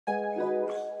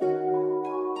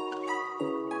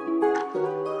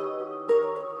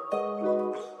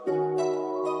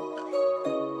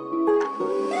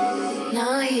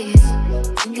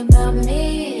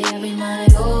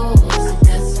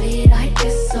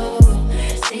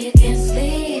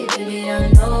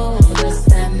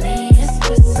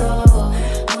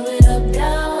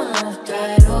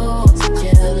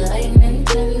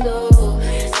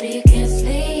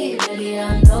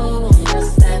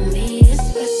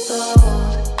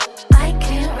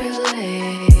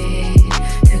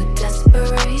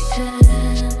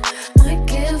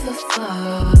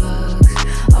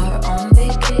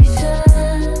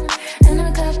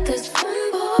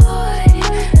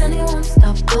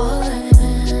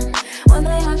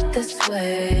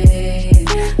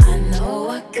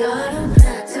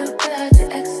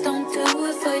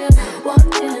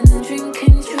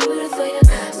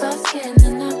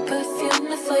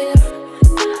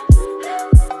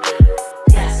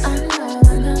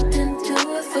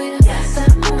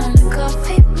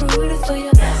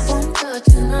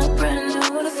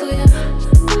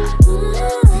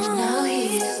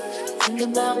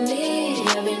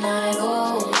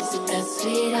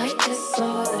it like this,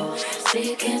 so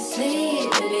you can't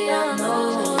sleep, baby, I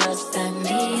know that's that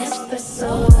me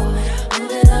espresso.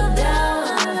 Move it up, down,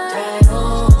 right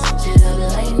home, switch it up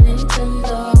like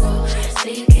Nintendo. So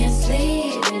you can't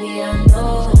sleep, baby, I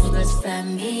know that's that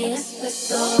me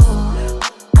espresso.